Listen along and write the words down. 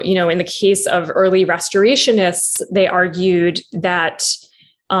In the case of early restorationists, they argued that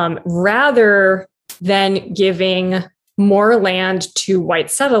rather than giving more land to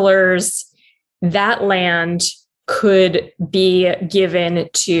white settlers, that land could be given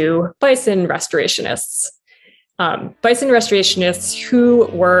to bison restorationists. Bison restorationists who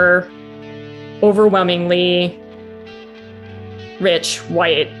were overwhelmingly rich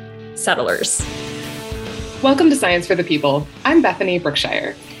white settlers. Welcome to Science for the People. I'm Bethany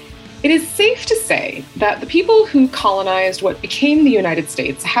Brookshire. It is safe to say that the people who colonized what became the United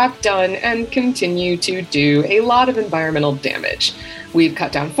States have done and continue to do a lot of environmental damage. We've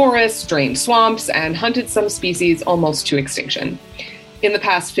cut down forests, drained swamps, and hunted some species almost to extinction. In the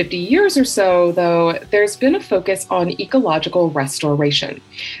past 50 years or so, though, there's been a focus on ecological restoration.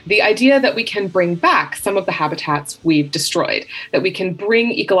 The idea that we can bring back some of the habitats we've destroyed, that we can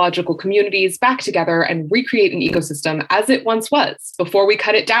bring ecological communities back together and recreate an ecosystem as it once was, before we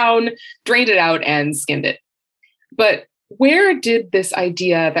cut it down, drained it out, and skinned it. But where did this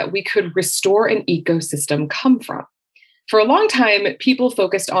idea that we could restore an ecosystem come from? For a long time, people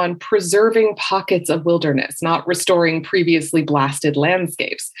focused on preserving pockets of wilderness, not restoring previously blasted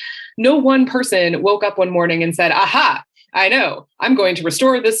landscapes. No one person woke up one morning and said, "Aha, I know, I'm going to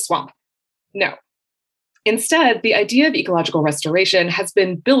restore this swamp." No. Instead, the idea of ecological restoration has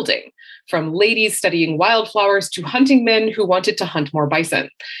been building, from ladies studying wildflowers to hunting men who wanted to hunt more bison.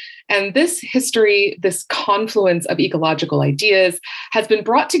 And this history, this confluence of ecological ideas, has been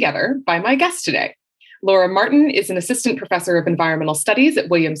brought together by my guest today. Laura Martin is an assistant professor of environmental studies at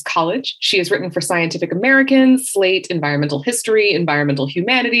Williams College. She has written for Scientific American, Slate, Environmental History, Environmental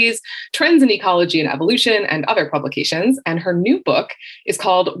Humanities, Trends in Ecology and Evolution, and other publications. And her new book is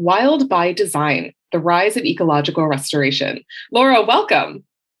called Wild by Design: The Rise of Ecological Restoration. Laura, welcome.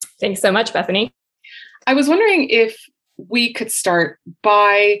 Thanks so much, Bethany. I was wondering if we could start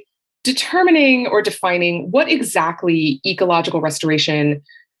by determining or defining what exactly ecological restoration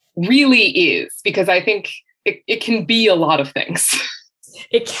really is, because I think it can be a lot of things.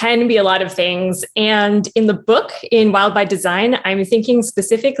 It can be a lot of things. And in the book, in Wild by Design, I'm thinking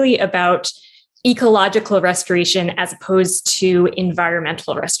specifically about ecological restoration as opposed to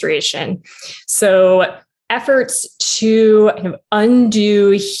environmental restoration. So efforts to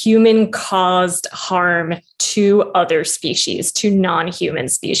undo human-caused harm to other species, to non-human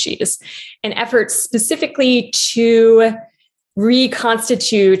species, and efforts specifically to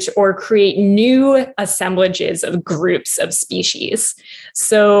reconstitute or create new assemblages of groups of species.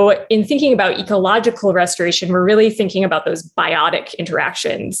 So in thinking about ecological restoration, we're really thinking about those biotic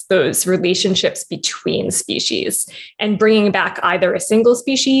interactions, those relationships between species, and bringing back either a single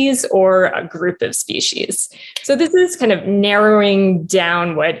species or a group of species. So this is kind of narrowing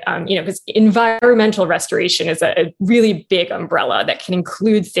down what, because environmental restoration is a really big umbrella that can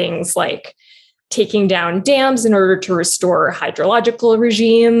include things like taking down dams in order to restore hydrological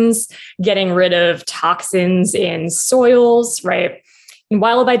regimes, getting rid of toxins in soils, right? In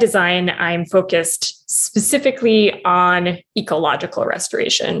Wild by Design, I'm focused specifically on ecological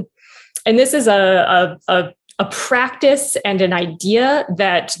restoration. And this is a practice and an idea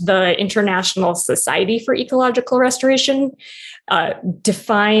that the International Society for Ecological Restoration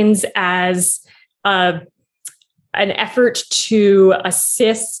defines as an effort to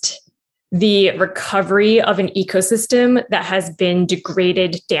assist the recovery of an ecosystem that has been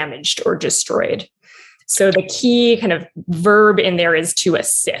degraded, damaged, or destroyed. So the key kind of verb in there is to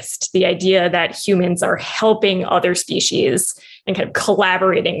assist, the idea that humans are helping other species and kind of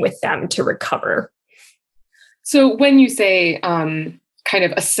collaborating with them to recover. So when you say kind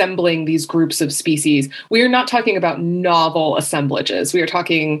of assembling these groups of species, we are not talking about novel assemblages. We are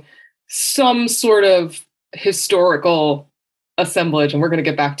talking some sort of historical assemblage, and we're going to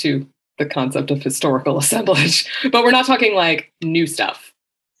get back to the concept of historical assemblage, but we're not talking like new stuff.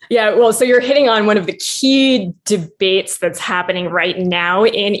 Yeah, well, so you're hitting on one of the key debates that's happening right now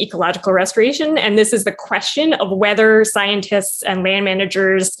in ecological restoration. And this is the question of whether scientists and land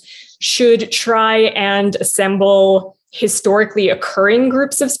managers should try and assemble historically occurring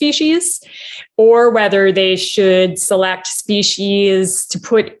groups of species, or whether they should select species to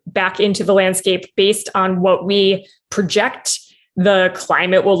put back into the landscape based on what we project the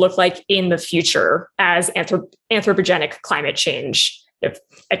climate will look like in the future as anthropogenic climate change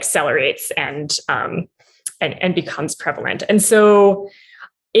accelerates and becomes prevalent. And so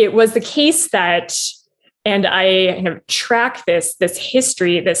it was the case that, and I kind of track this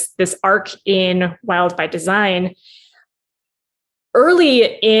history, this arc in Wild by Design.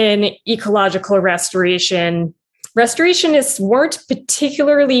 Early in ecological restoration, restorationists weren't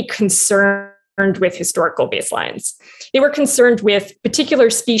particularly concerned with historical baselines. They were concerned with particular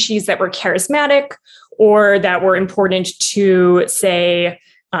species that were charismatic or that were important to, say,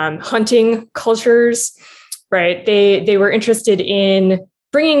 hunting cultures, right? They were interested in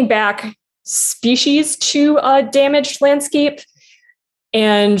bringing back species to a damaged landscape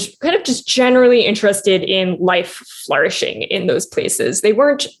and kind of just generally interested in life flourishing in those places. They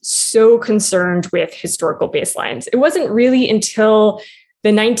weren't so concerned with historical baselines. It wasn't really until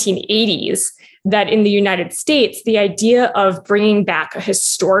the 1980s that in the United States, the idea of bringing back a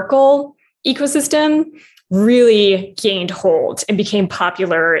historical ecosystem really gained hold and became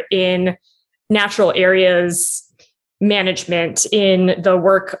popular in natural areas management, in the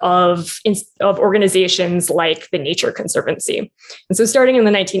work of organizations like the Nature Conservancy. And so starting in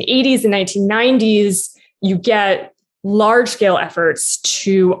the 1980s and 1990s, you get large-scale efforts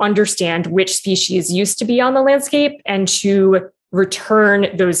to understand which species used to be on the landscape and to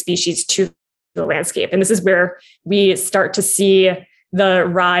return those species to the landscape. And this is where we start to see the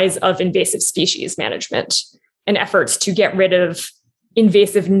rise of invasive species management and efforts to get rid of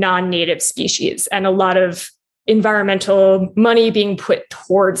invasive non-native species, and a lot of environmental money being put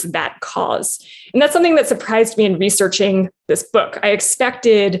towards that cause. And that's something that surprised me in researching this book. I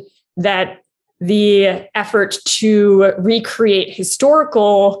expected that the effort to recreate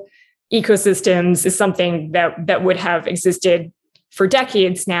historical ecosystems is something that would have existed for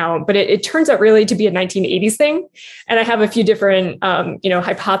decades now, but it turns out really to be a 1980s thing. And I have a few different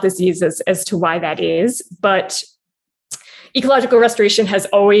hypotheses as to why that is. But ecological restoration has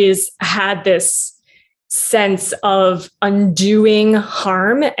always had this sense of undoing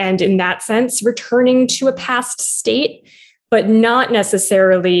harm, and in that sense, returning to a past state, but not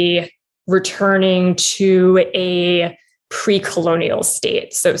necessarily returning to a pre-colonial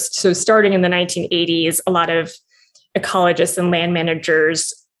state. So starting in the 1980s, a lot of ecologists and land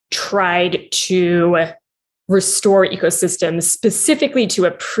managers tried to restore ecosystems specifically to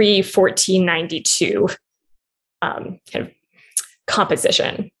a pre-1492 kind of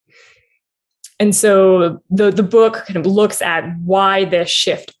composition. And so the book kind of looks at why this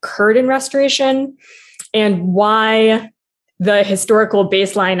shift occurred in restoration and why the historical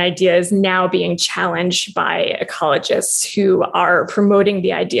baseline idea is now being challenged by ecologists who are promoting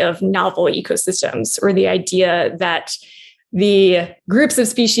the idea of novel ecosystems, or the idea that the groups of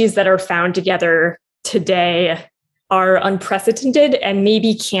species that are found together today are unprecedented and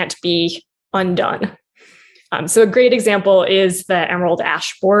maybe can't be undone. So a great example is the emerald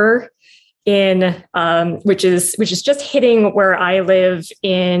ash borer, which is just hitting where I live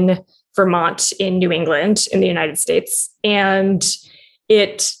in Vermont in New England in the United States. And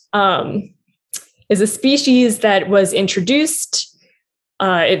it is a species that was introduced.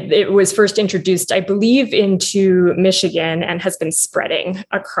 It was first introduced, I believe, into Michigan and has been spreading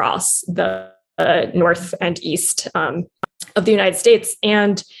across the north and east of the United States.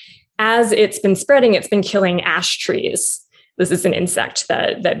 And as it's been spreading, it's been killing ash trees. This is an insect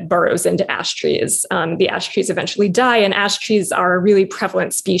that burrows into ash trees. The ash trees eventually die, and ash trees are a really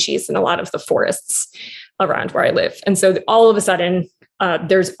prevalent species in a lot of the forests around where I live. And so all of a sudden,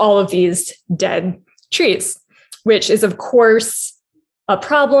 there's all of these dead trees, which is, of course, a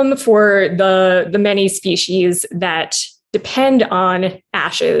problem for the many species that depend on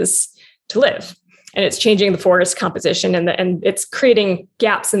ashes to live. And it's changing the forest composition, and it's creating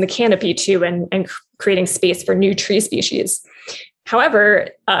gaps in the canopy too, and creating space for new tree species. However,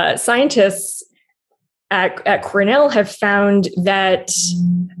 scientists at Cornell have found that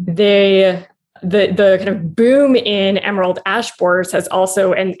the kind of boom in emerald ash borers has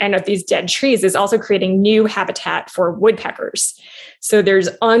also, and of these dead trees, is also creating new habitat for woodpeckers. So there's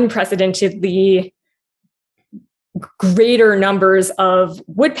unprecedentedly greater numbers of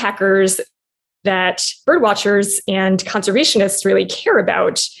woodpeckers that birdwatchers and conservationists really care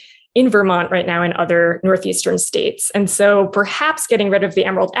about in Vermont right now and other northeastern states. And so perhaps getting rid of the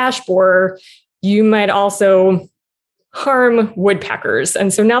emerald ash borer, you might also harm woodpeckers.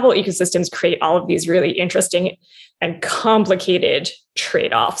 And so novel ecosystems create all of these really interesting and complicated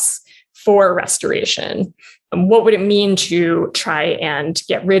trade-offs for restoration. And what would it mean to try and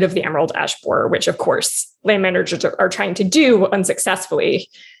get rid of the emerald ash borer, which of course land managers are trying to do unsuccessfully.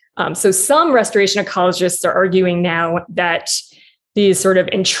 So some restoration ecologists are arguing now that these sort of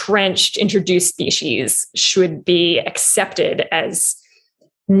entrenched, introduced species should be accepted as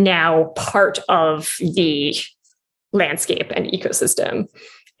now part of the landscape and ecosystem,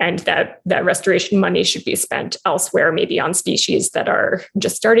 and that restoration money should be spent elsewhere, maybe on species that are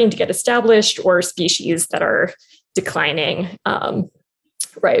just starting to get established or species that are declining.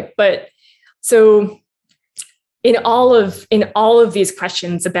 Right. But so in all of these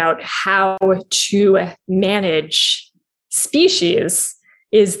questions about how to manage species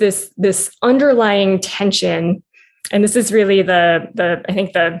is this underlying tension. And this is really I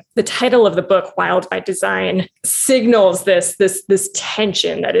think the title of the book, Wild by Design, signals this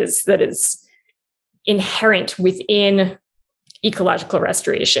tension that is inherent within ecological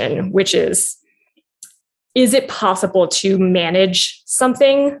restoration, which is it possible to manage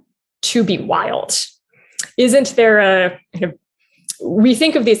something to be wild? Isn't there we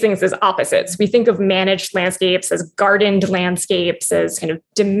think of these things as opposites. We think of managed landscapes as gardened landscapes, as kind of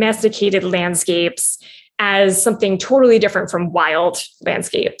domesticated landscapes, as something totally different from wild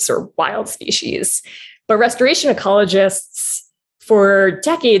landscapes or wild species. But restoration ecologists for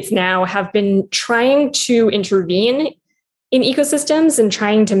decades now have been trying to intervene in ecosystems and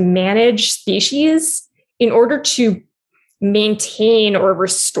trying to manage species in order to maintain or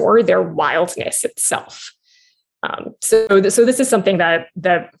restore their wildness itself. So this is something that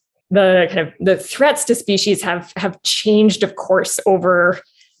the threats to species have changed, of course, over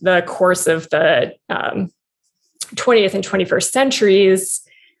the course of the 20th and 21st centuries.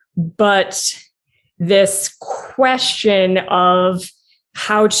 But this question of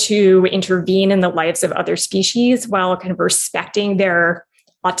how to intervene in the lives of other species while kind of respecting their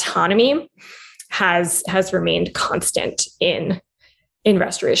autonomy has remained constant in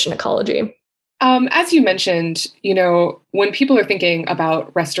restoration ecology. As you mentioned, when people are thinking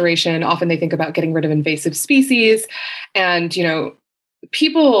about restoration, often they think about getting rid of invasive species. And,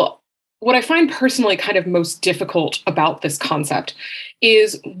 what I find personally kind of most difficult about this concept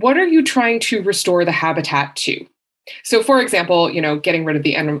is, what are you trying to restore the habitat to? So, for example, getting rid of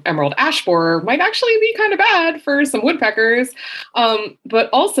the emerald ash borer might actually be kind of bad for some woodpeckers. But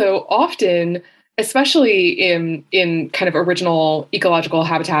also often, especially in kind of original ecological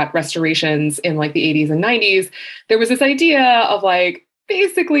habitat restorations in like the 80s and 90s, there was this idea of like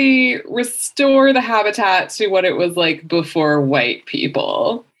basically restore the habitat to what it was like before white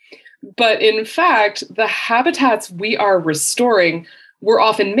people. But in fact, the habitats we are restoring were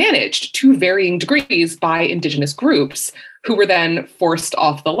often managed to varying degrees by indigenous groups who were then forced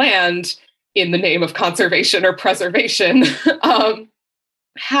off the land in the name of conservation or preservation.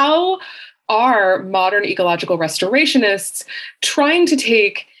 How are modern ecological restorationists trying to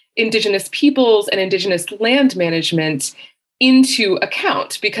take indigenous peoples and indigenous land management into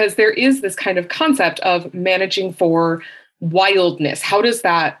account? Because there is this kind of concept of managing for wildness. How does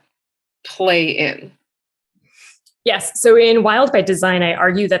that play in? Yes. So in Wild by Design, I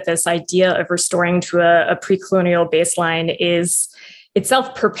argue that this idea of restoring to a pre-colonial baseline is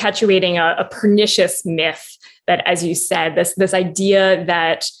itself perpetuating a pernicious myth that, as you said, this idea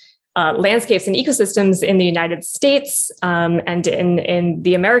that landscapes and ecosystems in the United States and in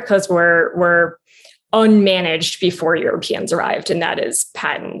the Americas were unmanaged before Europeans arrived, and that is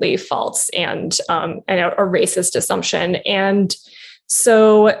patently false and a racist assumption. And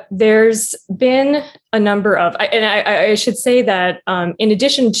so there's been a number of, and I should say that in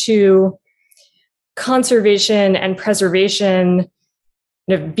addition to conservation and preservation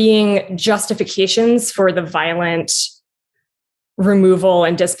being justifications for the violent removal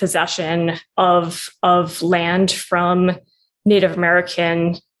and dispossession of land from Native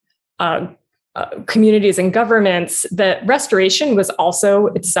American communities and governments, that restoration was also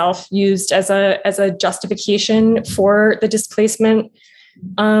itself used as a justification for the displacement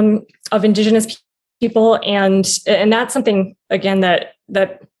of indigenous people, and that's something again that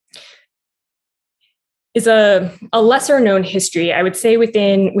is a lesser known history. I would say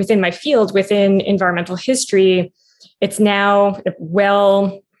within my field, within environmental history, it's now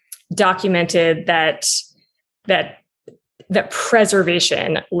well documented that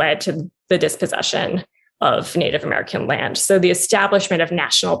preservation led to the dispossession of Native American land. So the establishment of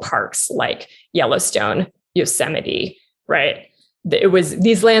national parks like Yellowstone, Yosemite, right?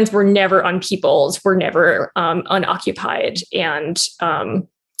 These lands were never unpeopled, were never unoccupied, and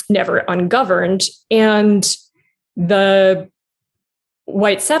never ungoverned. And the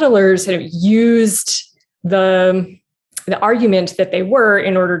white settlers have used the argument that they were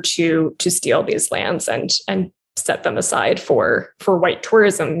in order to steal these lands and set them aside for white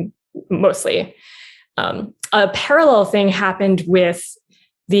tourism mostly. A parallel thing happened with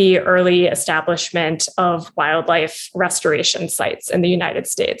the early establishment of wildlife restoration sites in the United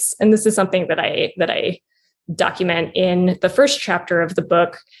States. And this is something that I document in the first chapter of the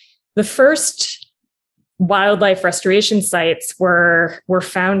book. The first wildlife restoration sites were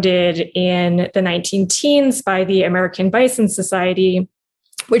founded in the 19-teens by the American Bison Society,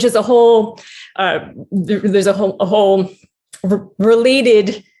 which is a whole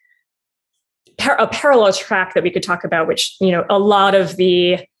related a parallel track that we could talk about, which, a lot of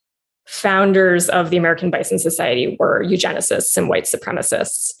the founders of the American Bison Society were eugenicists and white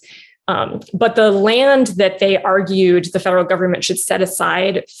supremacists. But the land that they argued the federal government should set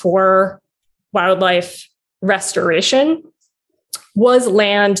aside for wildlife restoration was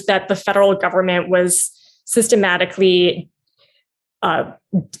land that the federal government was systematically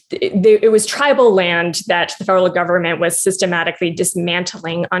it was tribal land that the federal government was systematically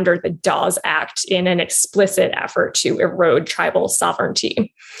dismantling under the Dawes Act in an explicit effort to erode tribal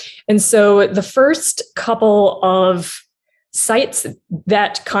sovereignty. And so the first couple of sites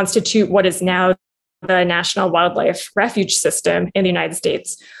that constitute what is now the National Wildlife Refuge System in the United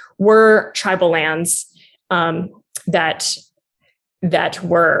States were tribal lands that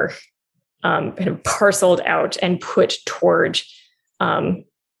were kind of parceled out and put toward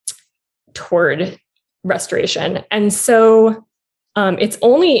restoration. And so it's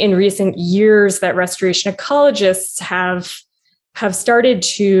only in recent years that restoration ecologists have started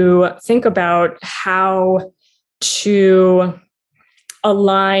to think about how to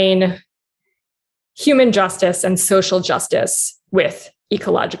align human justice and social justice with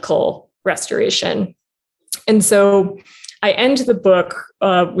ecological restoration. And so I end the book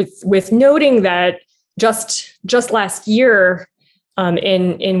with noting that just last year,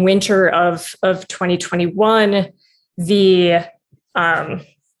 in winter of 2021, the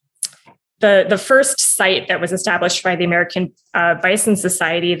first site that was established by the American Bison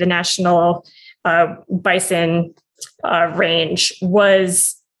Society, the National Bison Range,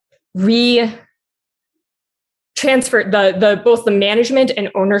 was transferred. Both the management and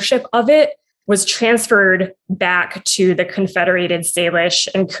ownership of it was transferred back to the Confederated Salish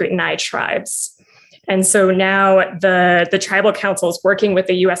and Kootenai tribes. And so now the tribal council is working with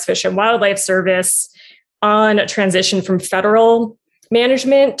the U.S. Fish and Wildlife Service on a transition from federal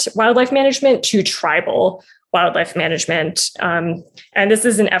management, wildlife management, to tribal wildlife management. And this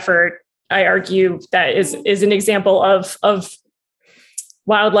is an effort, I argue, that is an example of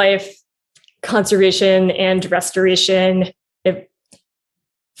wildlife conservation and restoration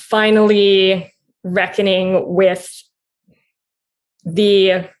finally reckoning with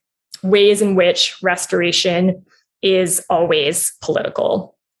the ways in which restoration is always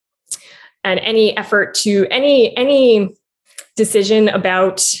political. And any effort to any decision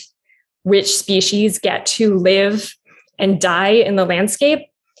about which species get to live and die in the landscape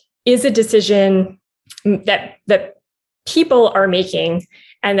is a decision that people are making,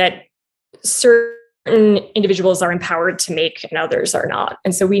 and that certain individuals are empowered to make and others are not.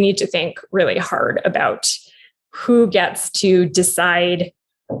 And so we need to think really hard about who gets to decide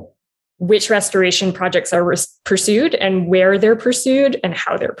which restoration projects are pursued and where they're pursued and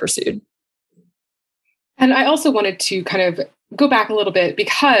how they're pursued. And I also wanted to kind of go back a little bit,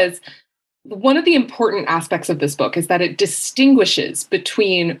 because one of the important aspects of this book is that it distinguishes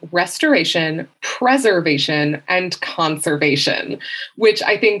between restoration, preservation, and conservation, which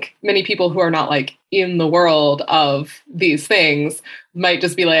I think many people who are not like in the world of these things might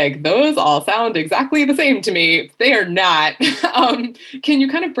just be like, those all sound exactly the same to me. They are not. Can you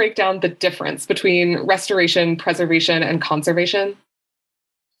kind of break down the difference between restoration, preservation, and conservation?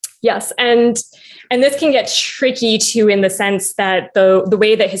 Yes, and this can get tricky too, in the sense that the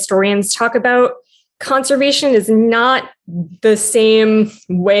way that historians talk about conservation is not the same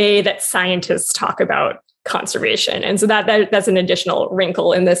way that scientists talk about conservation, and so that's an additional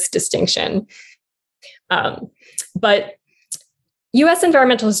wrinkle in this distinction. But U.S.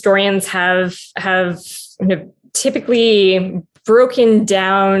 environmental historians have typically broken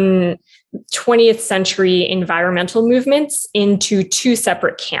down 20th century environmental movements into two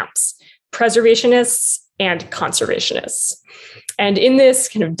separate camps: preservationists and conservationists. And in this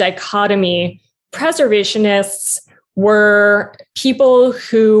kind of dichotomy, preservationists were people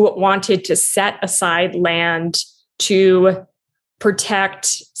who wanted to set aside land to protect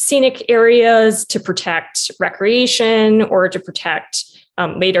scenic areas, to protect recreation, or to protect,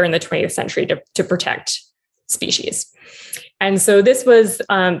 later in the 20th century, to protect species. And so this is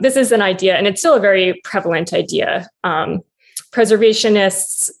an idea, and it's still a very prevalent idea.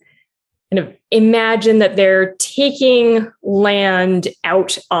 Preservationists kind of imagine that they're taking land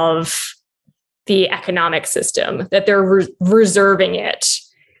out of the economic system, that they're reserving it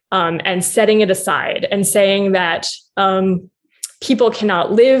and setting it aside, and saying that people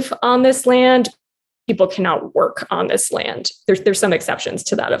cannot live on this land, people cannot work on this land. There's some exceptions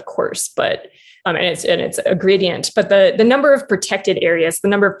to that, of course, but and it's a gradient. But the number of protected areas, the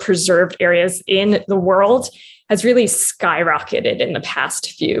number of preserved areas in the world has really skyrocketed in the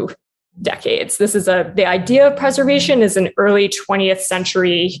past few decades. The idea of preservation is an early 20th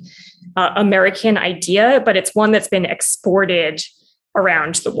century American idea, but it's one that's been exported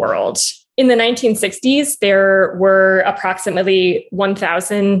around the world. In the 1960s, there were approximately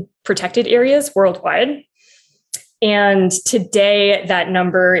 1,000 protected areas worldwide. And today, that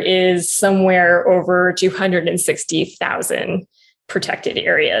number is somewhere over 260,000 protected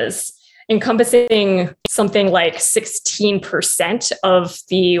areas, encompassing something like 16% of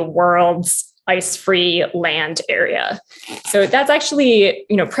the world's ice-free land area. So that's actually,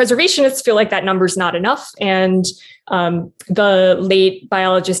 preservationists feel like that number's not enough. And the late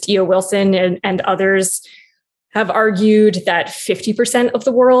biologist E.O. Wilson and others have argued that 50% of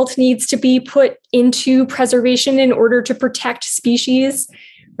the world needs to be put into preservation in order to protect species,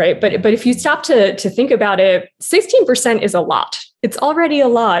 right? But if you stop to think about it, 16% is a lot. It's already a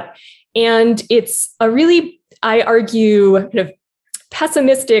lot. And it's a really, I argue, kind of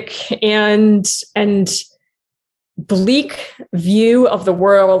pessimistic and bleak view of the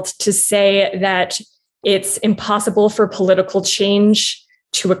world to say that it's impossible for political change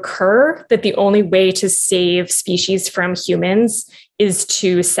to occur, that the only way to save species from humans is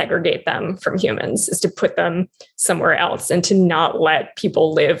to segregate them from humans, is to put them somewhere else and to not let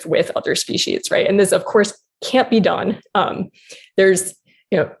people live with other species, right? And this, of course, can't be done. There's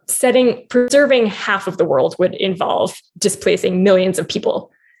preserving half of the world would involve displacing millions of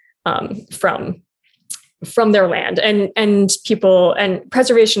people from their land, and people and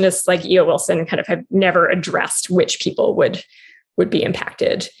preservationists like E.O. Wilson kind of have never addressed which people would be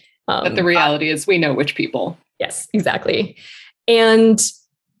impacted. But the reality is, we know which people. Yes, exactly, and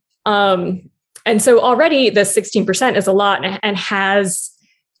so already the 16% is a lot, and has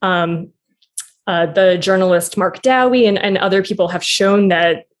the journalist Mark Dowie and other people have shown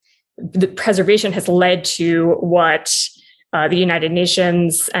that the preservation has led to what the United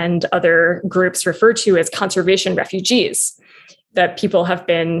Nations and other groups refer to as conservation refugees, that people have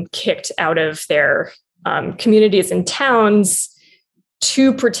been kicked out of their communities and towns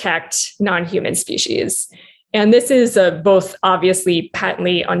to protect non-human species. And this is both obviously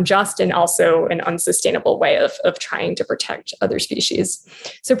patently unjust and also an unsustainable way of trying to protect other species.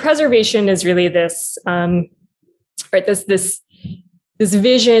 So preservation is really this, this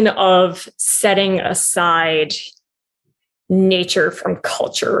vision of setting aside nature from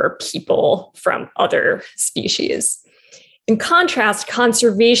culture or people from other species. In contrast,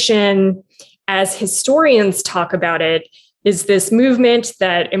 conservation, as historians talk about it, is this movement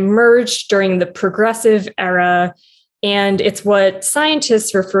that emerged during the progressive era, and it's what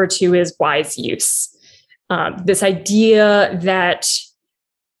scientists refer to as wise use. This idea that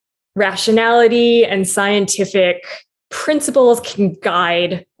rationality and scientific principles can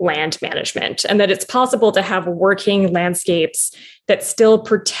guide land management, and that it's possible to have working landscapes that still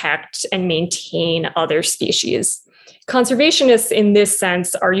protect and maintain other species. Conservationists in this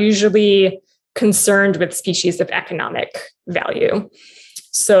sense are usually concerned with species of economic value.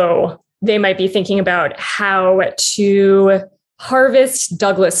 So they might be thinking about how to harvest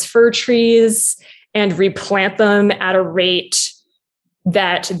Douglas fir trees and replant them at a rate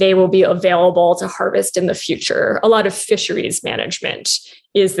that they will be available to harvest in the future. A lot of fisheries management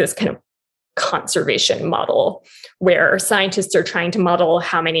is this kind of conservation model where scientists are trying to model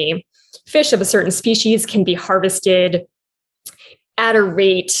how many fish of a certain species can be harvested at a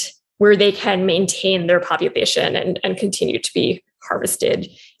rate where they can maintain their population and continue to be harvested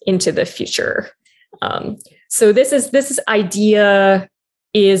into the future. So this idea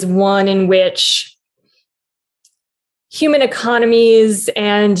is one in which human economies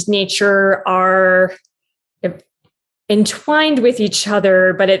and nature are entwined with each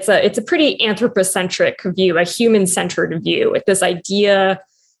other, but it's a pretty anthropocentric view, a human-centered view, with this idea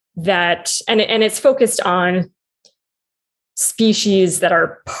that, and it's focused on species that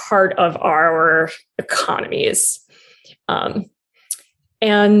are part of our economies.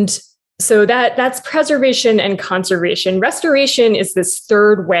 And so that's preservation and conservation. Restoration is this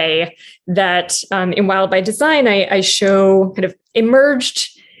third way that in Wild by Design, I show kind of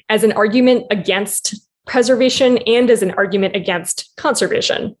emerged as an argument against preservation and as an argument against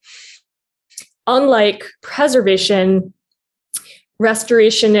conservation. Unlike preservation,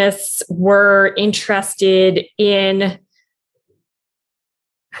 restorationists were interested in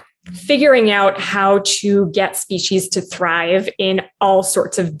figuring out how to get species to thrive in all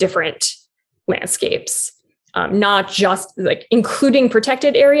sorts of different landscapes, not just like including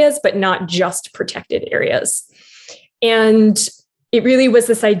protected areas, but not just protected areas. And it really was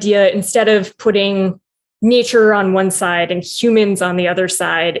this idea, instead of putting nature on one side and humans on the other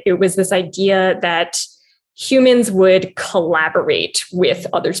side, it was this idea that humans would collaborate with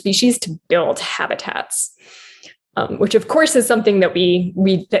other species to build habitats. which of course is something that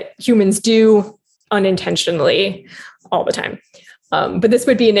that humans do unintentionally all the time. But this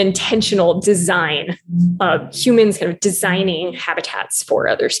would be an intentional design of humans kind of designing habitats for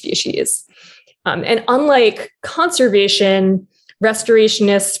other species. And unlike conservation,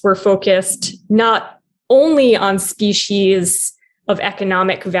 restorationists were focused not only on species of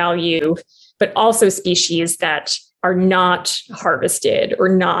economic value, but also species that are not harvested or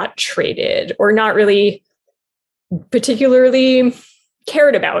not traded or not really particularly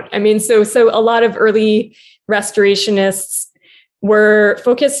cared about. I mean, so a lot of early restorationists were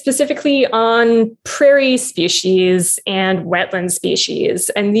focused specifically on prairie species and wetland species.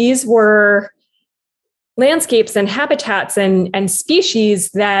 And these were landscapes and habitats and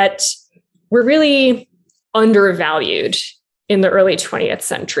species that were really undervalued in the early 20th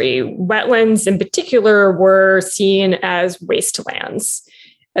century. Wetlands in particular were seen as wastelands,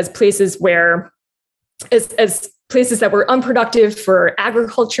 as places where, as places that were unproductive for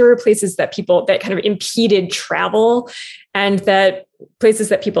agriculture, places that kind of impeded travel, and that places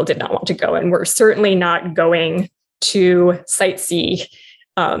that people did not want to go and were certainly not going to sightsee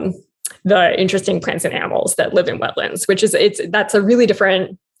the interesting plants and animals that live in wetlands, that's a really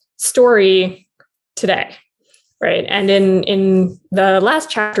different story today, right? And in the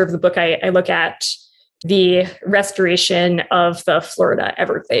last chapter of the book, I look at the restoration of the Florida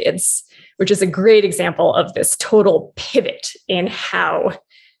Everglades, which is a great example of this total pivot in how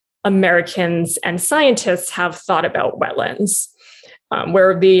Americans and scientists have thought about wetlands,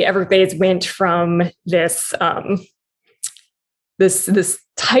 where the Everglades went from this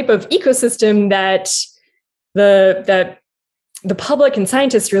type of ecosystem that the public and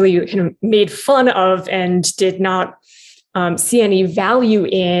scientists really kind of made fun of and did not see any value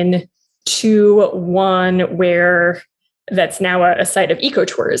in, to one where that's now a site of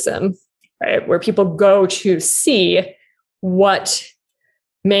ecotourism, right? Where people go to see what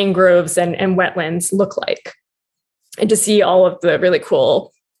mangroves and wetlands look like, and to see all of the really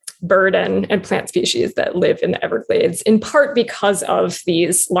cool bird and plant species that live in the Everglades, in part because of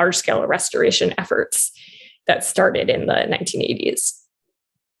these large-scale restoration efforts that started in the 1980s.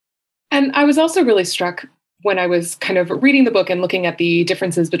 And I was also really struck when I was kind of reading the book and looking at the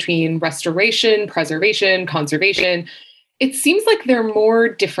differences between restoration, preservation, conservation. It seems like they're more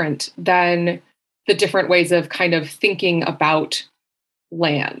different than the different ways of kind of thinking about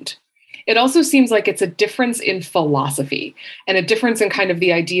land. It also seems like it's a difference in philosophy and a difference in kind of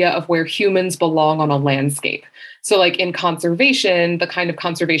the idea of where humans belong on a landscape. So like in conservation, the kind of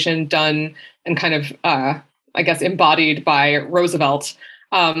conservation done and kind of, I guess, embodied by Roosevelt,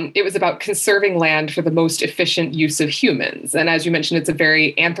 it was about conserving land for the most efficient use of humans. And as you mentioned, it's a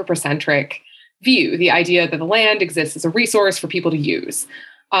very anthropocentric view, the idea that the land exists as a resource for people to use.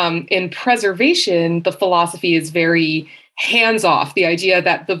 In preservation, the philosophy is very hands-off, the idea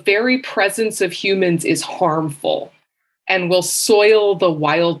that the very presence of humans is harmful and will soil the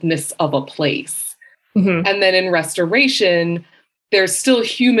wildness of a place. Mm-hmm. And then in restoration, there's still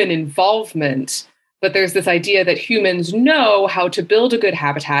human involvement, but there's this idea that humans know how to build a good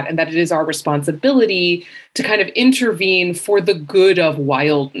habitat and that it is our responsibility to kind of intervene for the good of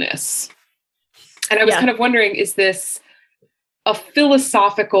wildness. And I was kind of wondering, is this a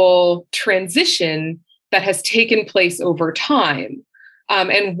philosophical transition that has taken place over time,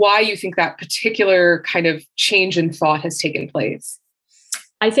 and why you think that particular kind of change in thought has taken place?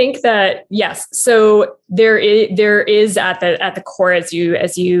 I think that, yes. So there is at the core, as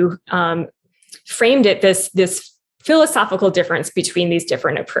you framed it, this philosophical difference between these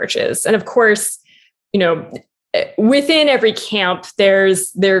different approaches. And of course, within every camp, there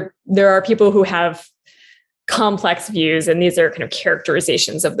are people who have complex views, and these are kind of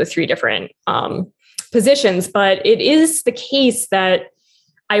characterizations of the three different positions. But it is the case that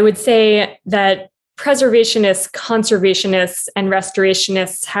I would say that preservationists, conservationists, and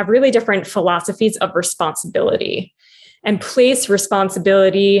restorationists have really different philosophies of responsibility and place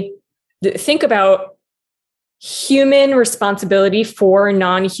responsibility. Think about human responsibility for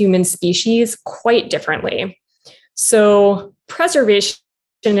non-human species quite differently. So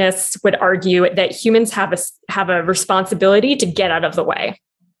preservationists would argue that humans have a responsibility to get out of the way.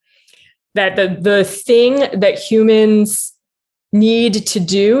 That the thing that humans need to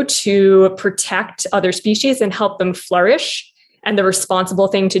do to protect other species and help them flourish, and the responsible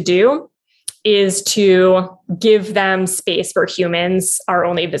thing to do, is to give them space where humans are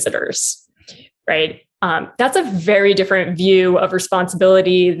only visitors, right? That's a very different view of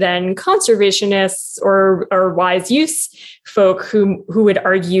responsibility than conservationists or wise use folk who would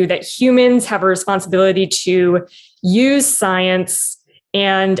argue that humans have a responsibility to use science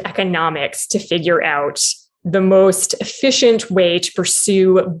and economics to figure out the most efficient way to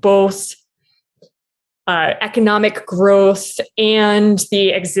pursue both economic growth and the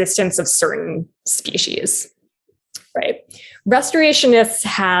existence of certain species, right? Restorationists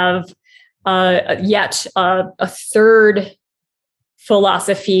have yet a third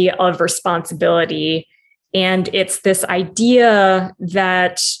philosophy of responsibility, and it's this idea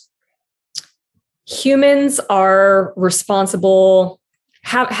that humans are responsible,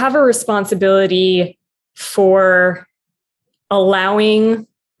 have a responsibility for allowing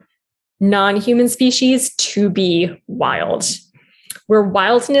non-human species to be wild, where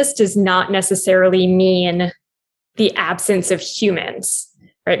wildness does not necessarily mean the absence of humans,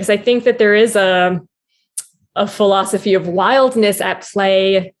 right? Because I think that there is a philosophy of wildness at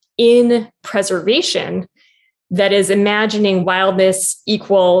play in preservation that is imagining wildness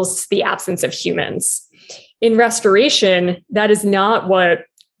equals the absence of humans. In restoration, that is not what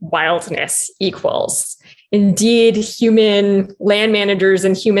wildness equals. Indeed, human land managers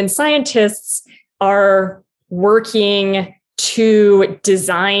and human scientists are working to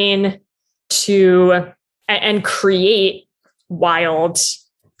design and create wild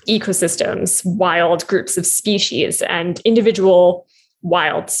ecosystems, wild groups of species, and individual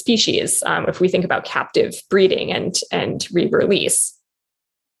wild species, if we think about captive breeding and re-release.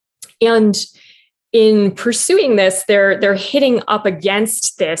 And in pursuing this, they're hitting up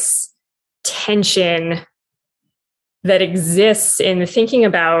against this tension that exists in thinking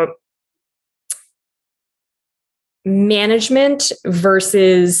about management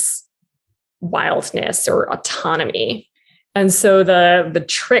versus wildness or autonomy. And so the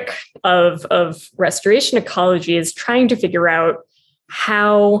trick of restoration ecology is trying to figure out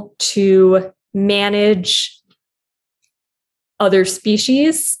how to manage other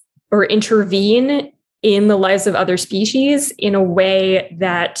species or intervene in the lives of other species in a way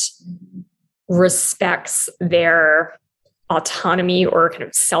that respects their autonomy or kind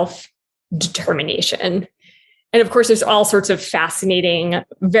of self-determination. And of course, there's all sorts of fascinating,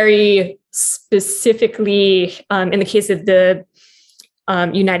 very specifically, in the case of the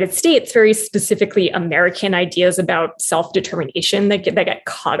United States, very specifically American ideas about self-determination that get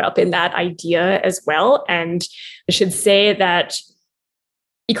caught up in that idea as well. And I should say that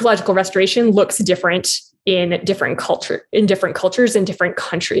ecological restoration looks different in different cultures, in different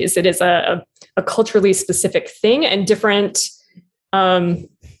countries. It is a culturally specific thing, and different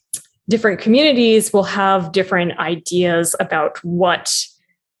communities will have different ideas about what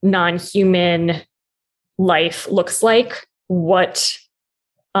non-human life looks like, what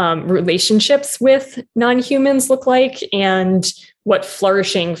relationships with non-humans look like, and what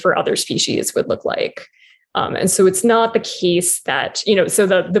flourishing for other species would look like. And so it's not the case that, so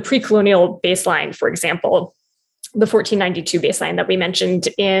the pre-colonial baseline, for example, the 1492 baseline that we mentioned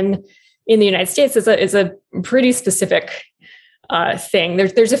in the United States is a pretty specific thing.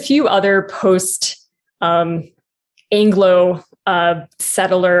 There's a few other post Anglo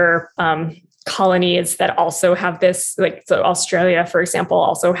settler colonies that also have this, like, so Australia, for example,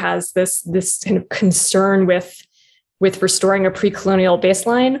 also has this kind of concern with restoring a pre-colonial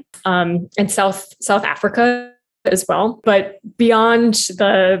baseline, and South Africa as well. But beyond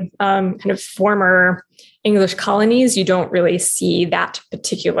the kind of former English colonies, you don't really see that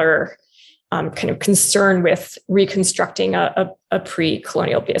particular kind of concern with reconstructing a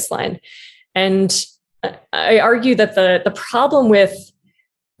pre-colonial baseline. And I argue that the problem with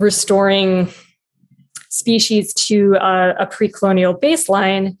restoring species to a pre-colonial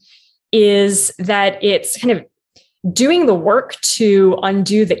baseline is that it's kind of doing the work to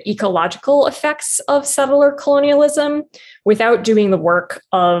undo the ecological effects of settler colonialism without doing the work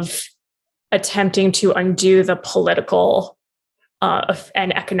of attempting to undo the political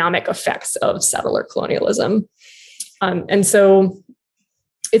and economic effects of settler colonialism. And so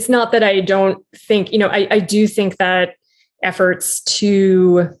it's not that I don't think, I do think that efforts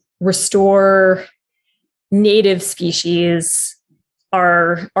to restore native species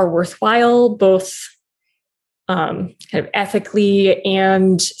are worthwhile, both kind of ethically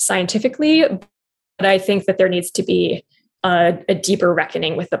and scientifically. But I think that there needs to be a deeper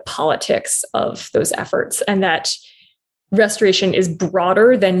reckoning with the politics of those efforts, and that restoration is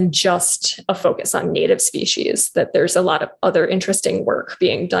broader than just a focus on native species, that there's a lot of other interesting work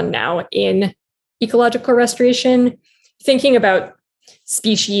being done now in ecological restoration, thinking about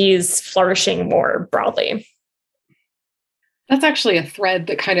species flourishing more broadly. That's actually a thread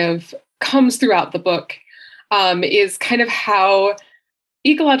that kind of comes throughout the book, is kind of how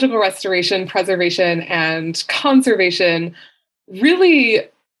ecological restoration, preservation, and conservation really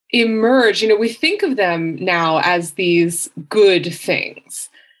emerge. We think of them now as these good things,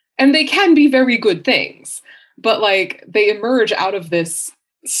 and they can be very good things. but like they emerge out of this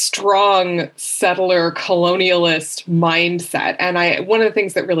strong settler colonialist mindset. And one of the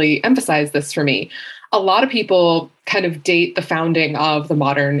things that really emphasized this for me, a lot of people kind of date the founding of the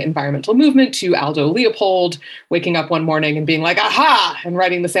modern environmental movement to Aldo Leopold waking up one morning and being like, aha, and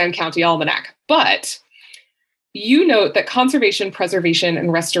writing the Sand County Almanac. But you note that conservation, preservation,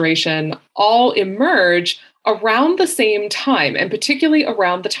 and restoration all emerge around the same time, and particularly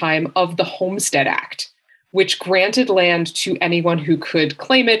around the time of the Homestead Act, which granted land to anyone who could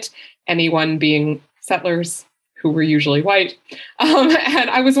claim it, anyone being settlers who were usually white. And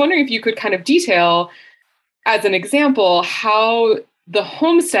I was wondering if you could kind of detail, as an example, how the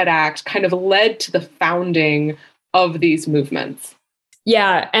Homestead Act kind of led to the founding of these movements.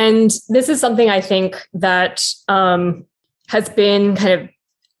 Yeah, and this is something I think that has been kind of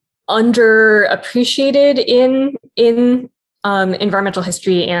underappreciated in environmental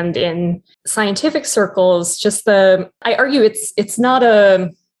history and in scientific circles. I argue it's not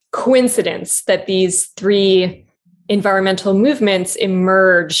a coincidence that these three environmental movements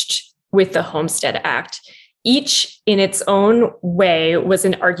emerged with the Homestead Act. Each in its own way was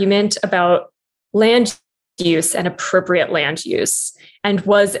an argument about land use and appropriate land use, and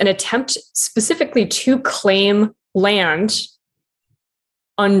was an attempt specifically to claim land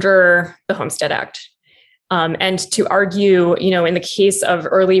under the Homestead Act. And to argue, in the case of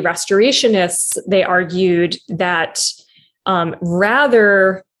early restorationists, they argued that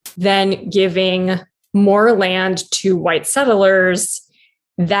rather than giving more land to white settlers,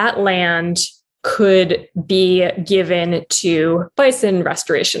 that land could be given to bison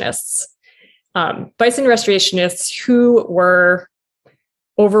restorationists. Bison restorationists who were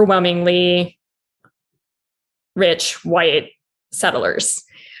overwhelmingly rich white settlers.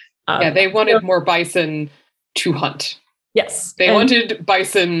 They wanted more bison to hunt. Yes. They wanted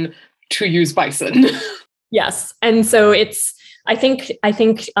bison to use bison. Yes. And so I think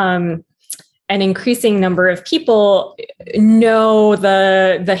an increasing number of people know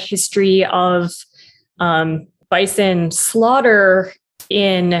the history of bison slaughter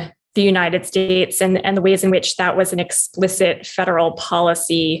in the United States and the ways in which that was an explicit federal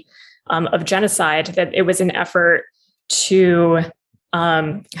policy of genocide, that it was an effort to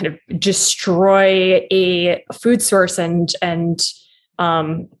kind of destroy a food source and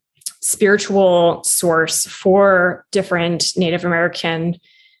spiritual source for different Native American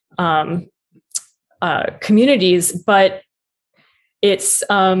communities. But it's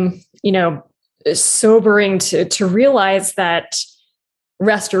sobering to realize that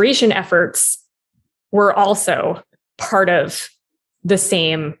restoration efforts were also part of the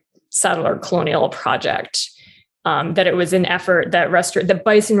same settler colonial project. That it was an effort that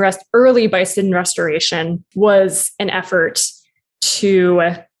early bison restoration was an effort to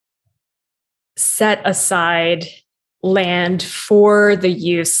set aside land for the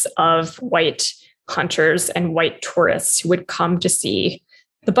use of white hunters and white tourists who would come to see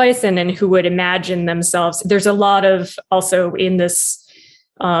the bison and who would imagine themselves. There's a lot of also in this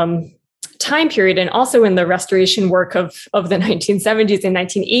time period, and also in the restoration work of the 1970s and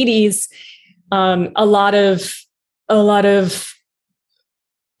 1980s, a lot of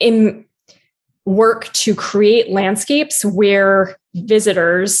work to create landscapes where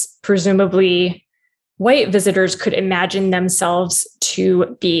visitors, presumably white visitors, could imagine themselves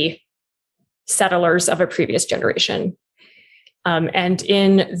to be settlers of a previous generation. And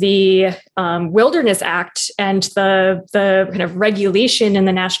in the Wilderness Act and the kind of regulation in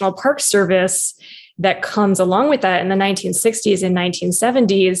the National Park Service that comes along with that in the 1960s and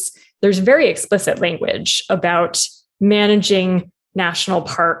 1970s, there's very explicit language about managing national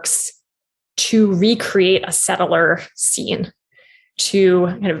parks to recreate a settler scene, to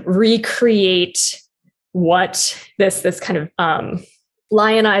kind of recreate what this kind of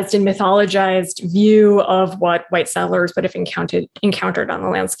lionized and mythologized view of what white settlers would have encountered on the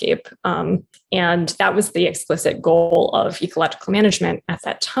landscape. And that was the explicit goal of ecological management at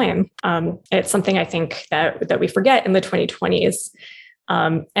that time. It's something I think that we forget in the 2020s.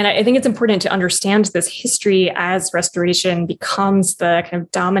 And I think it's important to understand this history as restoration becomes the kind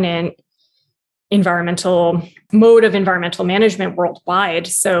of dominant environmental mode of environmental management worldwide.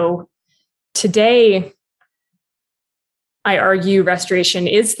 So today, I argue restoration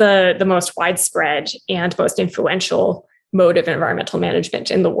is the most widespread and most influential mode of environmental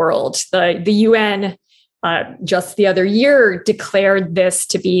management in the world. The UN just the other year declared this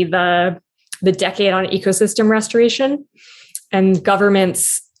to be the decade on ecosystem restoration, and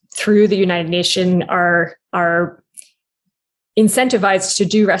governments through the United Nations are incentivized to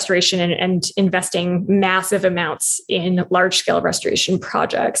do restoration and investing massive amounts in large-scale restoration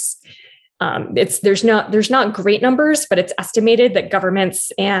projects. there's not great numbers, but it's estimated that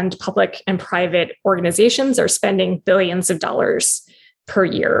governments and public and private organizations are spending billions of dollars per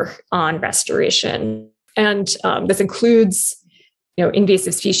year on restoration. And this includes,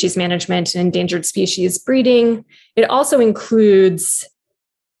 invasive species management and endangered species breeding. It also includes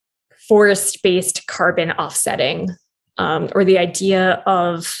forest-based carbon offsetting, or the idea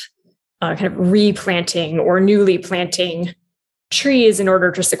of kind of replanting or newly planting trees in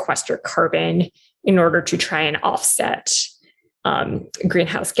order to sequester carbon, in order to try and offset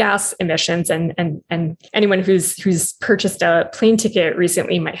greenhouse gas emissions. And anyone who's purchased a plane ticket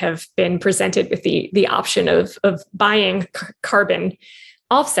recently might have been presented with the option of buying carbon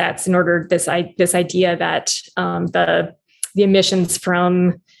offsets in order this idea that the emissions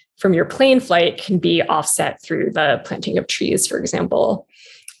from your plane flight can be offset through the planting of trees, for example.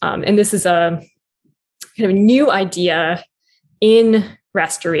 And this is a kind of new idea in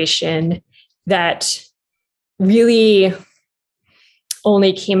restoration that really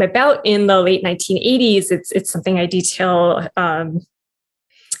only came about in the late 1980s. It's something I detail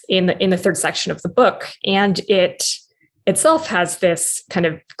in the third section of the book, and it itself has this kind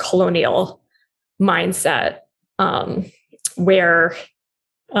of colonial mindset where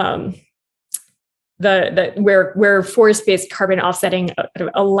where forest-based carbon offsetting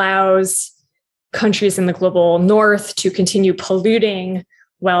allows countries in the global north to continue polluting,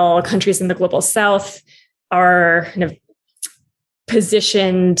 while countries in the global south are kind of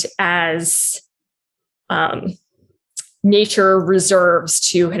positioned as nature reserves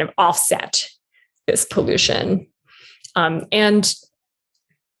to kind of offset this pollution. And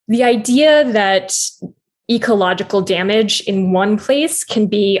the idea that ecological damage in one place can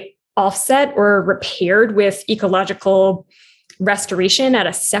be offset or repaired with ecological restoration at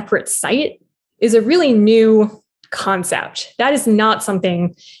a separate site is a really new concept. That is not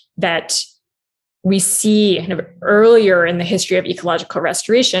something that we see kind of earlier in the history of ecological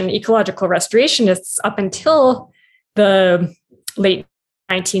restoration. Ecological restorationists up until the late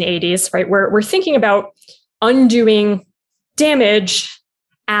 1980s, right? We're thinking about undoing damage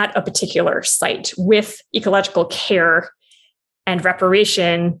at a particular site with ecological care and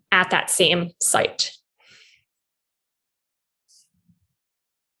reparation at that same site.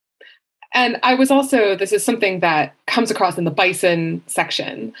 And I was also, this is something that comes across in the bison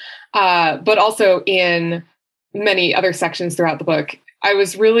section, but also in many other sections throughout the book. I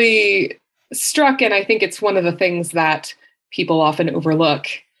was really struck, and I think it's one of the things that people often overlook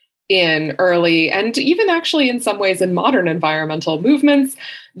in early, and even actually in some ways in modern environmental movements,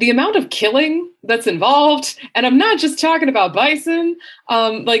 the amount of killing that's involved. And I'm not just talking about bison.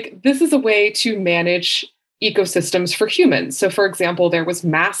 This is a way to manage ecosystems for humans. So, for example, there was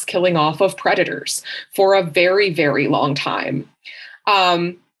mass killing off of predators for a very, very long time.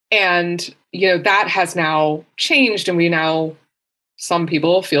 And that has now changed, and some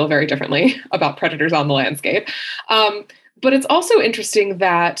people feel very differently about predators on the landscape. But it's also interesting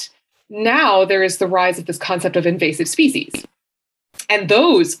that now there is the rise of this concept of invasive species. And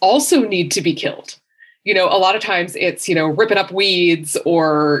those also need to be killed. A lot of times it's, ripping up weeds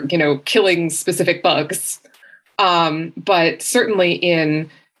or, killing specific bugs. But certainly in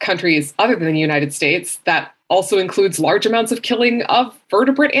countries other than the United States, that also includes large amounts of killing of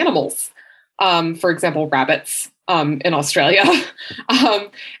vertebrate animals. For example, rabbits in Australia.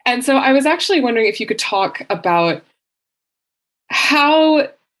 And so I was actually wondering if you could talk about how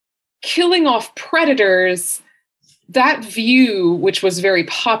killing off predators, that view, which was very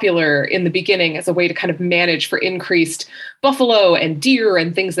popular in the beginning as a way to kind of manage for increased buffalo and deer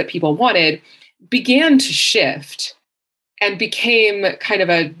and things that people wanted, began to shift and became kind of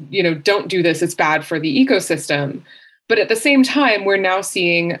a, don't do this, it's bad for the ecosystem. But at the same time, we're now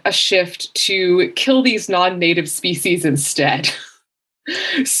seeing a shift to kill these non-native species instead.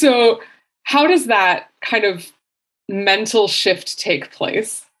 So how does that kind of mental shift take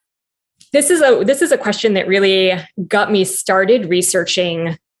place? This is a question that really got me started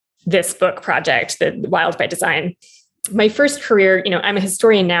researching this book project, the Wild by Design. My first career, I'm a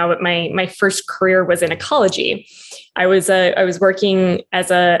historian now, but my first career was in ecology. I was working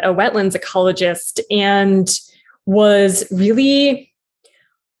as a wetlands ecologist and was really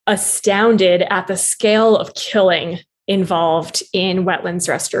astounded at the scale of killing involved in wetlands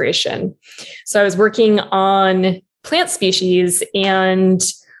restoration. So I was working on plant species and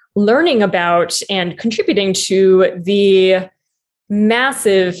learning about and contributing to the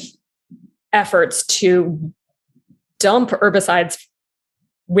massive efforts to dump herbicides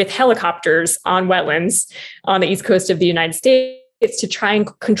with helicopters on wetlands on the east coast of the United States to try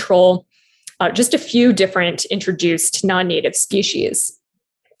and control just a few different introduced non-native species.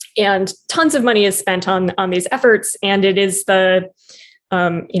 And tons of money is spent on these efforts. And it is the,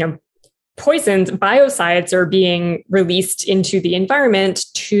 poisons, biocides are being released into the environment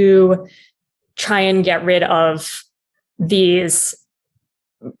to try and get rid of these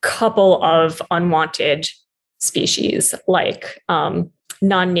couple of unwanted species, like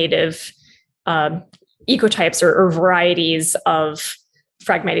non-native ecotypes or varieties of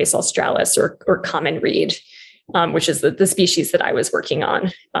Phragmites australis or common reed, which is the species that I was working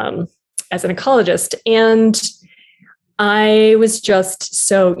on as an ecologist. And I was just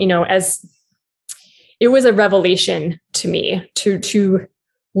so, as it was a revelation to me to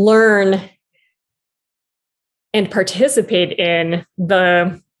learn and participate in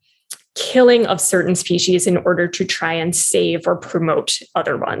the killing of certain species in order to try and save or promote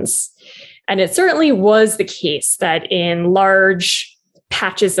other ones. And it certainly was the case that in large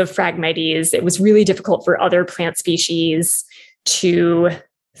patches of Phragmites, it was really difficult for other plant species to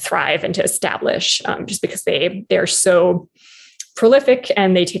thrive and to establish, just because they're so prolific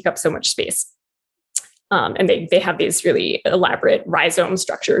and they take up so much space. And they have these really elaborate rhizome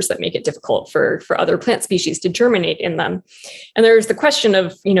structures that make it difficult for other plant species to germinate in them. And there's the question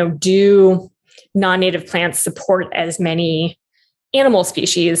of, do non-native plants support as many animal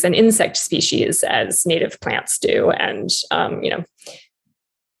species and insect species as native plants do? And,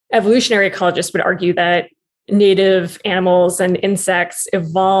 evolutionary ecologists would argue that native animals and insects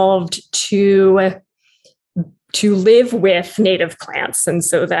evolved to live with native plants. And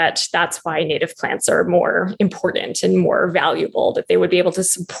so that's why native plants are more important and more valuable, that they would be able to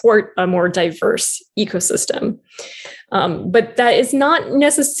support a more diverse ecosystem. But that is not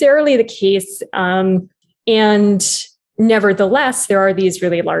necessarily the case. And nevertheless, there are these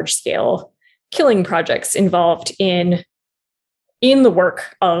really large scale killing projects involved in the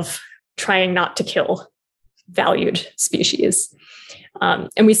work of trying not to kill valued species.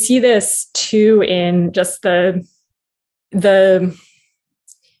 And we see this too in just the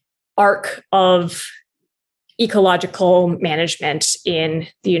arc of ecological management in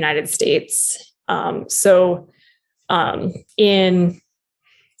the United States. So in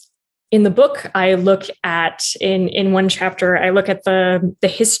the book, I look at, in one chapter, I look at the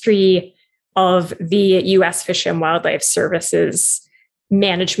history of the U.S. Fish and Wildlife Service's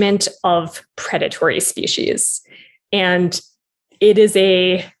management of predatory species. And it is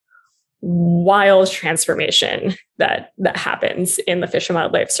a wild transformation that happens in the Fish and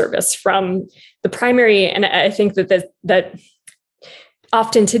Wildlife Service from the primary. And I think that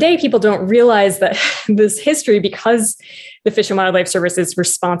often today people don't realize that this history, because the Fish and Wildlife Service is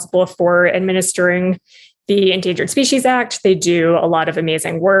responsible for administering the Endangered Species Act. They do a lot of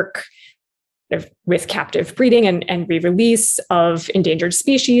amazing work with captive breeding and re-release of endangered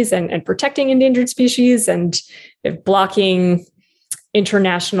species and protecting endangered species and blocking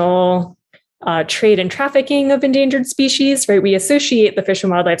international trade and trafficking of endangered species, right? We associate the Fish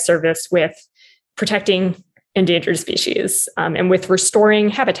and Wildlife Service with protecting endangered species and with restoring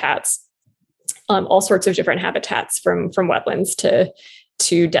habitats, all sorts of different habitats from wetlands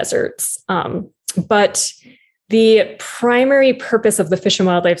to deserts. But the primary purpose of the Fish and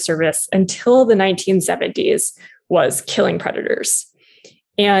Wildlife Service until the 1970s was killing predators.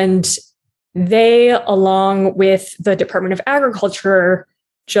 And they, along with the Department of Agriculture,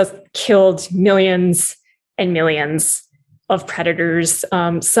 just killed millions and millions of predators.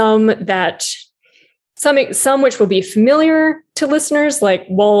 Some which will be familiar to listeners, like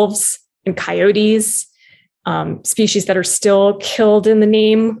wolves and coyotes, species that are still killed in the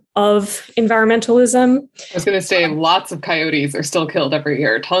name of environmentalism. I was going to say lots of coyotes are still killed every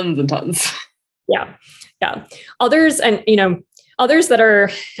year, tons and tons. Yeah. Others, and others that are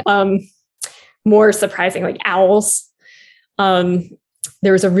more surprising, like owls.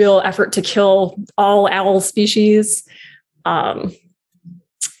 There was a real effort to kill all owl species.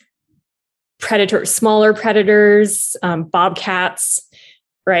 Smaller predators, bobcats,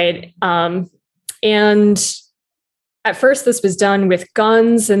 right? And at first this was done with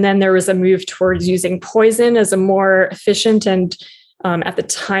guns, and then there was a move towards using poison as a more efficient and at the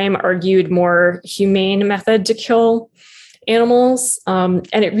time argued more humane method to kill animals. And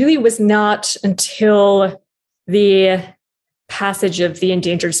it really was not until the passage of the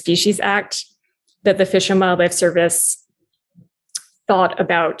Endangered Species Act that the Fish and Wildlife Service thought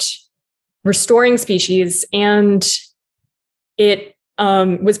about restoring species, and it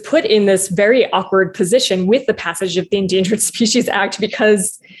was put in this very awkward position with the passage of the Endangered Species Act,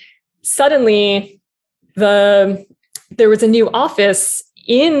 because suddenly there was a new office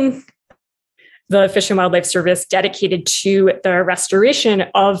in the Fish and Wildlife Service dedicated to the restoration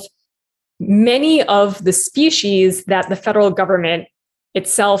of many of the species that the federal government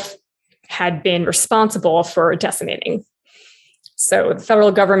itself had been responsible for decimating. So the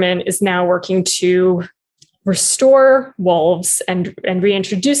federal government is now working to restore wolves and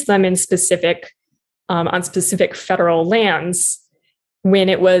reintroduce them in specific on specific federal lands, when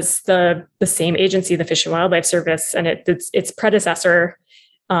it was the same agency, the Fish and Wildlife Service, and its predecessor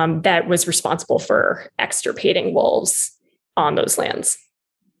that was responsible for extirpating wolves on those lands.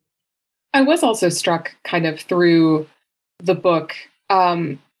 I was also struck kind of through the book,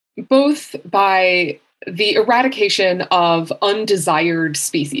 both by the eradication of undesired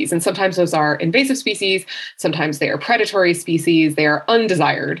species. And sometimes those are invasive species, sometimes they are predatory species, they are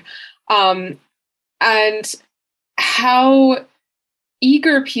undesired. And how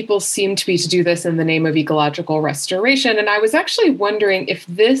eager people seem to be to do this in the name of ecological restoration. And I was actually wondering if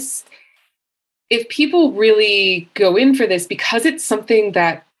people really go in for this because it's something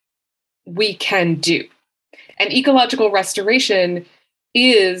that we can do. And ecological restoration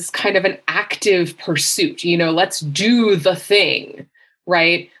is kind of an active pursuit. Let's do the thing,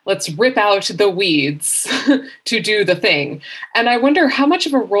 right? Let's rip out the weeds to do the thing. And I wonder, how much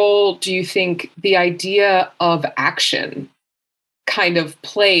of a role do you think the idea of action kind of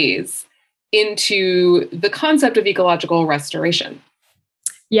plays into the concept of ecological restoration?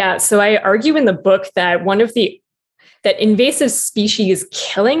 Yeah, so I argue in the book that that invasive species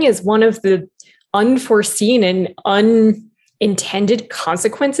killing is one of the unforeseen and unintended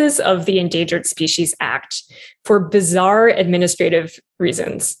consequences of the Endangered Species Act for bizarre administrative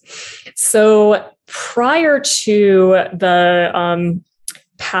reasons. So prior to the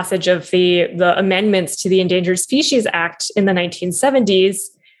passage of the amendments to the Endangered Species Act in the 1970s,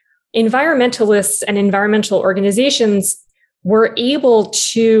 environmentalists and environmental organizations were able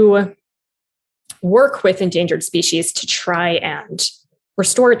to work with endangered species to try and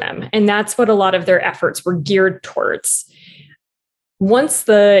restore them. And that's what a lot of their efforts were geared towards. Once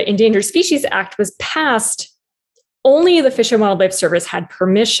the Endangered Species Act was passed, only the Fish and Wildlife Service had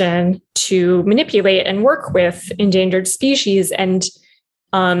permission to manipulate and work with endangered species, and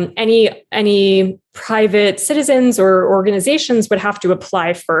any private citizens or organizations would have to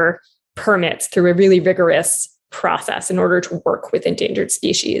apply for permits through a really rigorous process in order to work with endangered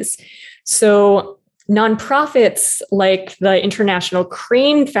species. So nonprofits like the International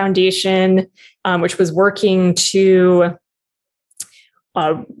Crane Foundation, which was working to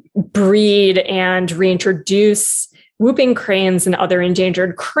breed and reintroduce whooping cranes and other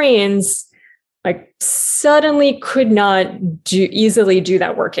endangered cranes, suddenly could not easily do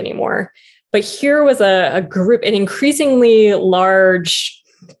that work anymore. But here was a group, an increasingly large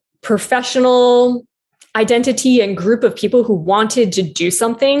professional identity and group of people who wanted to do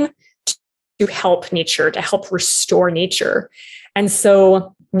something to help nature, to help restore nature. And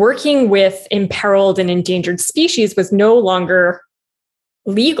so working with imperiled and endangered species was no longer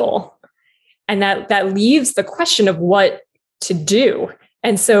legal. And that leaves the question of what to do.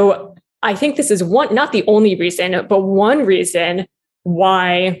 And so I think this is not the only reason, but one reason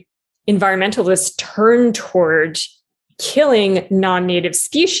why environmentalists turned toward killing non-native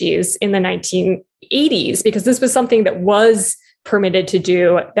species in the 1980s, because this was something that was permitted to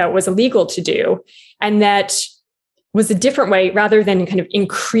do, that was illegal to do, and that was a different way, rather than kind of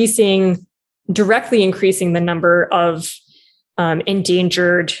directly increasing the number of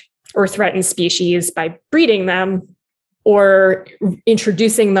endangered or threatened species by breeding them or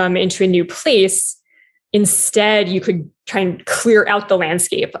introducing them into a new place. Instead, you could try and clear out the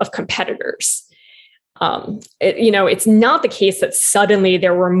landscape of competitors. It's not the case that suddenly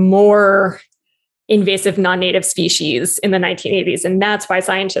there were more invasive non-native species in the 1980s, and that's why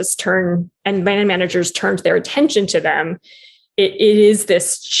scientists and land managers turned their attention to them. It is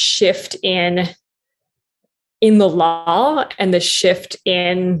this shift in the law and the shift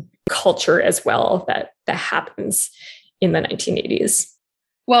in culture as well that happens in the 1980s.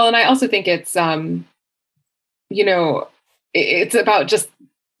 Well, and I also think it's, it's about just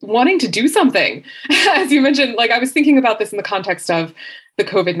wanting to do something. As you mentioned, I was thinking about this in the context of the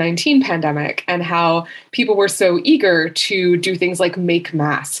COVID-19 pandemic and how people were so eager to do things like make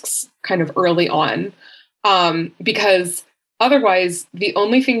masks kind of early on, because otherwise the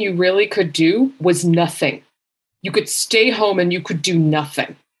only thing you really could do was nothing. You could stay home and you could do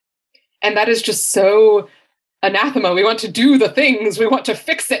nothing. And that is just so anathema. We want to do the things, we want to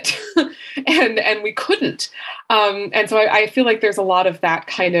fix it. and we couldn't. And so I feel like there's a lot of that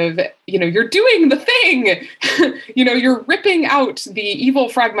kind of, you're doing the thing, you're ripping out the evil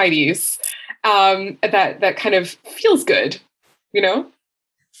Phragmites, that kind of feels good,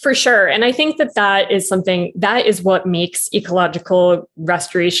 For sure. And I think that is what makes ecological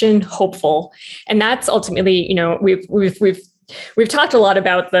restoration hopeful. And that's ultimately, we've we've talked a lot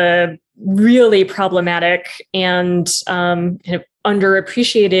about the really problematic and kind of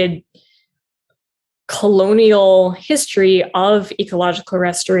underappreciated colonial history of ecological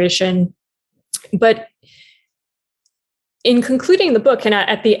restoration. But in concluding the book, and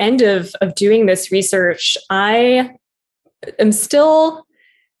at the end of doing this research, I am still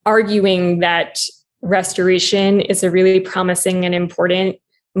arguing that restoration is a really promising and important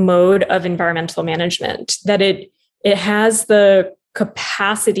mode of environmental management, that it has the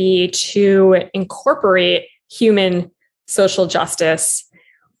capacity to incorporate human social justice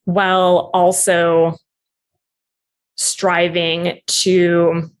while also striving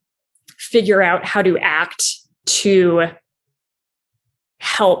to figure out how to act to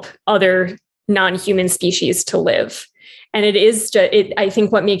help other non-human species to live. And it is, I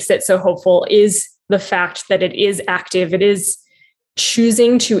think what makes it so hopeful is the fact that it is active. It is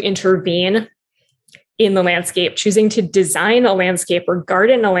choosing to intervene in the landscape, choosing to design a landscape or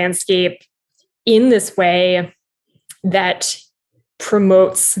garden a landscape in this way that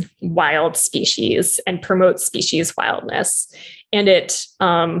promotes wild species and promotes species wildness. And it,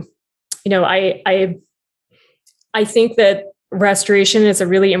 I think that restoration is a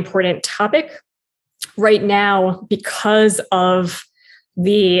really important topic right now because of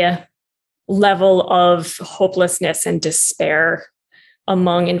the level of hopelessness and despair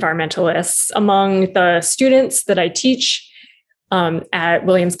among environmentalists, among the students that I teach at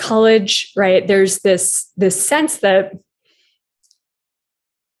Williams College, right? There's this sense that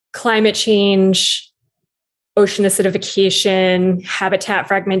climate change, ocean acidification, habitat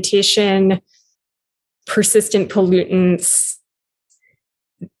fragmentation, persistent pollutants,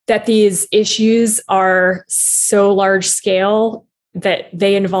 that these issues are so large scale that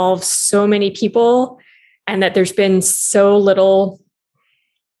they involve so many people, and that there's been so little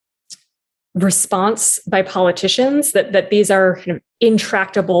response by politicians that these are kind of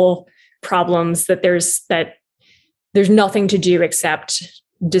intractable problems, that there's nothing to do except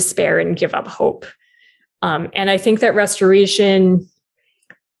despair and give up hope. And I think that restoration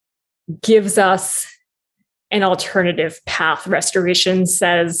gives us an alternative path. Restoration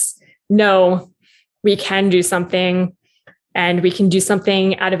says, no, we can do something, and we can do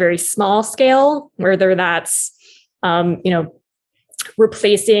something at a very small scale, whether that's,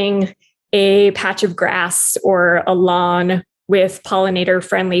 replacing a patch of grass or a lawn with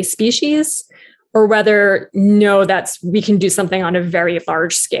pollinator-friendly species, or whether, no, we can do something on a very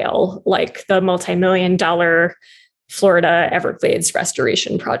large scale, like the multi-million-dollar Florida Everglades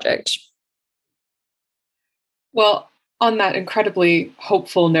restoration project. Well, on that incredibly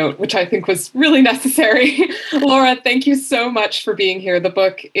hopeful note, which I think was really necessary, Laura, thank you so much for being here. The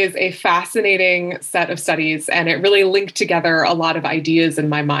book is a fascinating set of studies, and it really linked together a lot of ideas in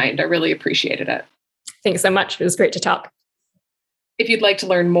my mind. I really appreciated it. Thanks so much. It was great to talk. If you'd like to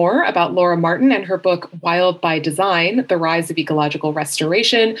learn more about Laura Martin and her book, Wild by Design, The Rise of Ecological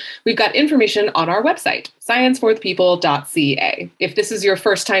Restoration, we've got information on our website, scienceforthepeople.ca. If this is your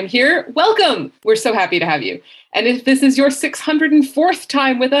first time here, welcome! We're so happy to have you. And if this is your 604th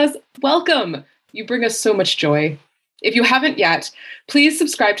time with us, welcome! You bring us so much joy. If you haven't yet, please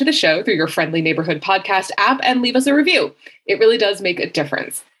subscribe to the show through your friendly neighborhood podcast app and leave us a review. It really does make a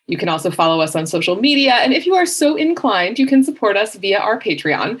difference. You can also follow us on social media, and if you are so inclined, you can support us via our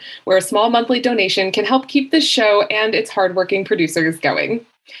Patreon, where a small monthly donation can help keep this show and its hardworking producers going.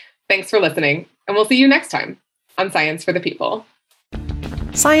 Thanks for listening, and we'll see you next time on Science for the People.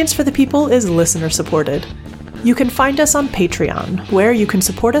 Science for the People is listener-supported. You can find us on Patreon, where you can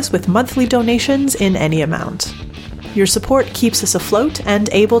support us with monthly donations in any amount. Your support keeps us afloat and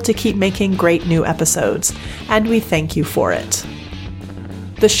able to keep making great new episodes, and we thank you for it.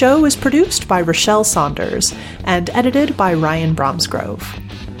 The show is produced by Rochelle Saunders and edited by Ryan Bromsgrove.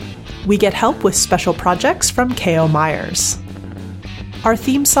 We get help with special projects from K.O. Myers. Our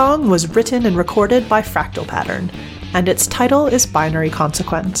theme song was written and recorded by Fractal Pattern, and its title is Binary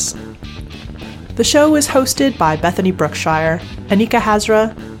Consequence. The show is hosted by Bethany Brookshire, Anika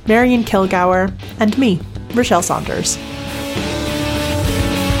Hazra, Marian Kilgour, and me, Rochelle Saunders.